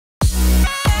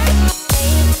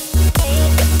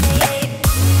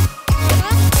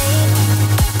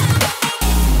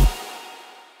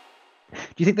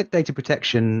you think that data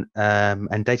protection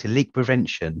and data leak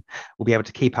prevention will be able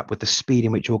to keep up with the speed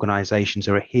in which organizations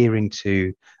are adhering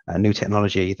to new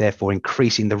technology, therefore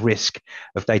increasing the risk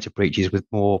of data breaches with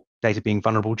more data being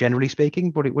vulnerable, generally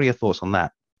speaking? What are your thoughts on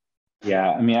that?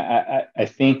 Yeah, I mean, I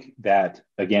think that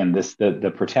again,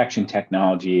 the protection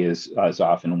technology is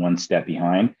often one step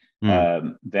behind.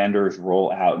 Mm, Vendors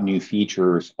roll out new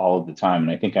features all of the time,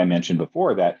 and I think I mentioned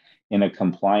before that in a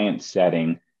compliance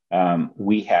setting,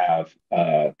 we have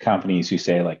companies who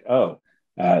say like, "Oh,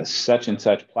 such and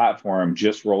such platform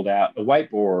just rolled out a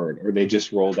whiteboard," or they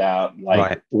just rolled out like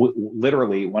right.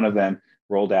 literally one of them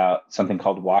rolled out something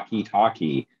called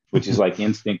walkie-talkie, which is like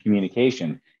instant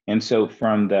communication. And so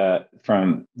from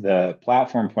the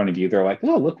platform point of view, they're like,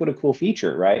 oh, look what a cool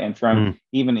feature, right? And from Mm,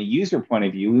 even a user point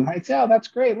of view, we might say, oh, that's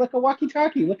great. Look, a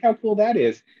walkie-talkie. Look how cool that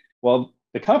is. Well,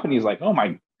 the company is like, oh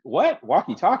my, what?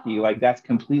 Walkie-talkie? Like that's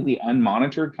completely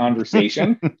unmonitored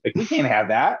conversation. Like we can't have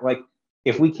that. Like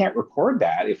if we can't record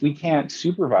that, if we can't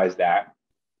supervise that,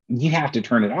 you have to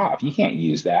turn it off. You can't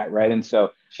use that, right? And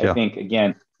so I sure. think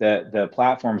again, the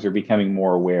platforms are becoming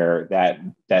more aware that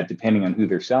depending on who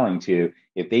they're selling to,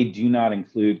 if they do not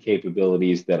include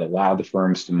capabilities that allow the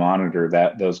firms to monitor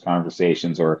those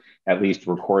conversations or at least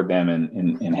record them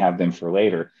and have them for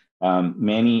later,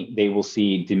 many they will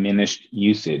see diminished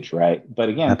usage, right? But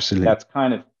again, Absolutely.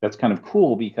 that's kind of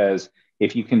cool because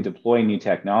if you can deploy new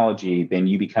technology, then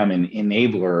you become an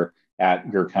enabler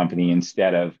at your company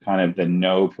instead of kind of the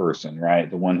no person, right?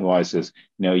 The one who always says,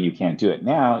 no, you can't do it.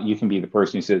 Now you can be the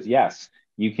person who says, yes,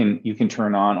 you can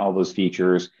turn on all those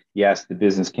features. Yes, the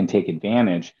business can take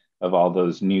advantage of all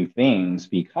those new things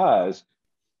because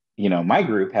my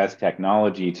group has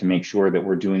technology to make sure that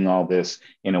we're doing all this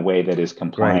in a way that is Great.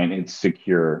 compliant, it's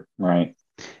secure, right?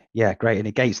 Yeah, great. And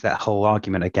it negates that whole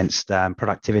argument against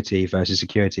productivity versus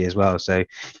security as well. So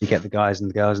you get the guys and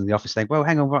the girls in the office saying, well,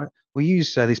 hang on, right, we'll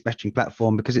use this messaging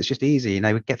platform because it's just easy.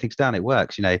 We get things done. It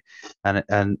works, and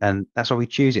that's why we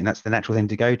choose it. And that's the natural thing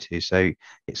to go to. So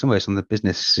it's almost on the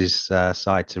business's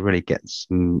side to really get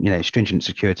some, stringent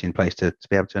security in place to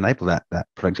be able to enable that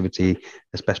productivity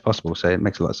as best possible. So it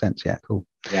makes a lot of sense. Yeah, cool.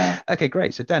 Yeah. Okay,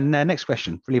 great. So Dan, next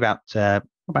question, really about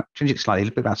changing it slightly, a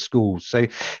little bit about schools. So,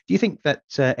 do you think that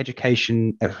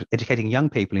educating young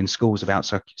people in schools about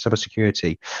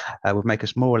cybersecurity would make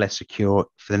us more or less secure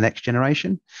for the next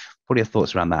generation? What are your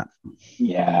thoughts around that?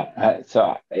 Yeah,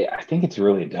 so I think it's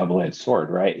really a double-edged sword,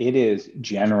 right? It is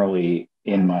generally,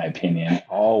 in my opinion,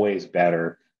 always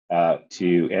better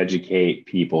to educate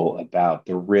people about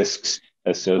the risks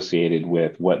associated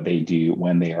with what they do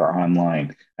when they are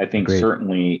online. I think Agreed.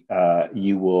 certainly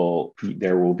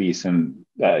there will be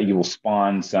you will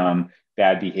spawn some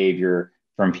bad behavior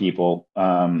from people.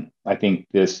 I think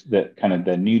that kind of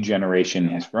the new generation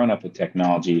has grown up with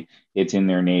technology. It's in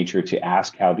their nature to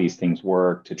ask how these things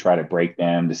work, to try to break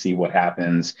them, to see what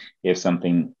happens if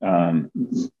something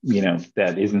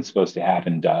that isn't supposed to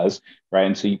happen does, right?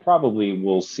 And so you probably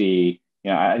will see.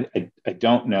 I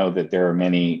don't know that there are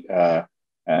many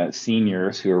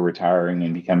seniors who are retiring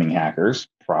and becoming hackers,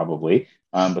 probably,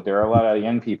 but there are a lot of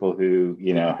young people who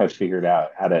have figured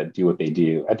out how to do what they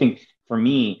do. I think for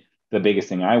me, the biggest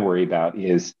thing I worry about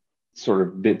is sort of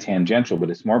a bit tangential, but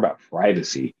it's more about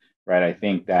privacy, right? I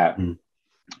think that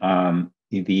Mm,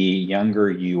 the younger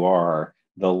you are,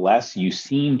 the less you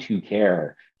seem to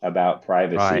care about right.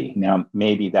 privacy. Now,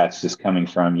 maybe that's just coming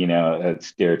from, a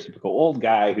stereotypical old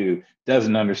guy who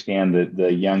doesn't understand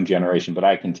the young generation, but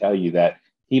I can tell you that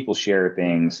people share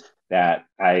things that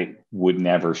I would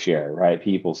never share, right?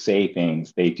 People say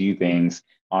things, they do things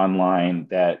online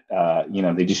that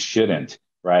they just shouldn't,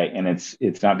 right? And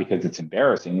it's not because it's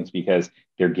embarrassing, it's because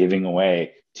they're giving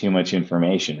away too much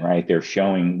information, right? They're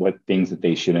showing what things that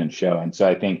they shouldn't show. And so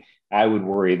I think I would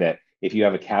worry that if you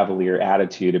have a cavalier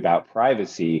attitude about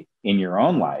privacy in your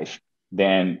own life,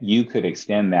 then you could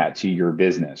extend that to your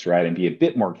business, right? And be a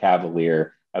bit more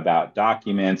cavalier about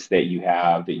documents that you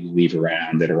have that you leave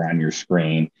around that are on your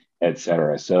screen, et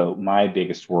cetera. So my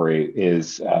biggest worry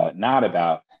is not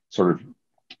about sort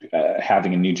of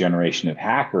having a new generation of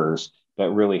hackers,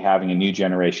 but really having a new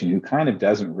generation who kind of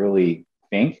doesn't really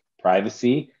think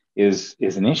privacy is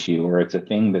an issue or it's a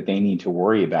thing that they need to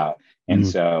worry about. And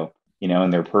Mm, so, in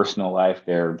their personal life,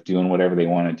 they're doing whatever they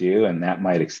want to do, and that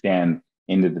might extend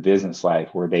into the business life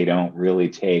where they don't really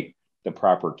take the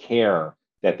proper care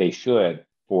that they should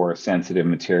for sensitive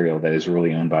material that is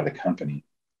really owned by the company.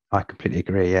 I completely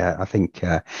agree. Yeah, I think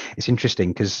it's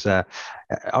interesting because I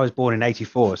was born in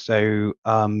 '84, so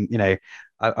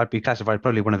I'd be classified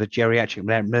probably one of the geriatric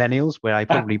millennials, where I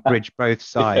probably bridge both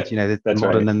sides, the That's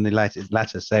modern right. and the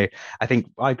latter. So I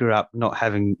think I grew up not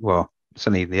having, well,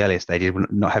 certainly in the earlier stages,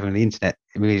 not having the internet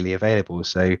immediately available.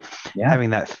 So Yeah. having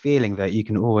that feeling that you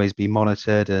can always be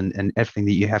monitored and everything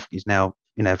that you have is now,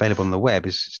 available on the web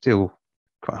is still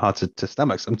quite hard to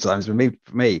stomach sometimes for me.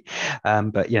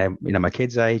 But my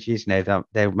kids' ages,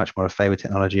 they're much more afraid with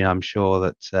technology, and I'm sure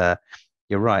that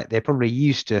you're right. They're probably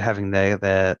used to having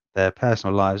their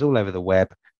personal lives all over the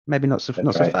web. Maybe not so That's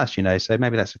not so right. fast, So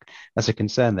maybe that's a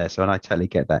concern there. So, and I totally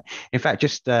get that. In fact,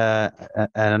 just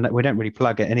and we don't really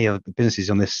plug any of the businesses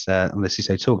on the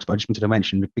CISO Talks, but I just wanted to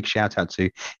mention a big shout out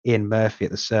to Ian Murphy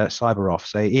at the Cyber Off.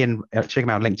 So Ian, check him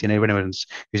out on LinkedIn. Anyone who's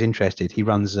interested, he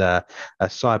runs a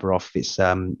Cyber Off. It's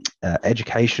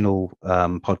educational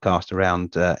podcast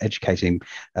around educating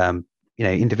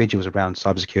individuals around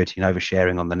cybersecurity and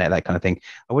oversharing on the net, that kind of thing.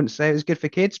 I wouldn't say it was good for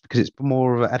kids because it's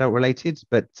more adult related,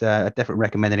 but I definitely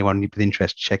recommend anyone with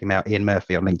interest check him out, Ian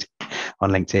Murphy on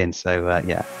LinkedIn. So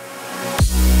yeah.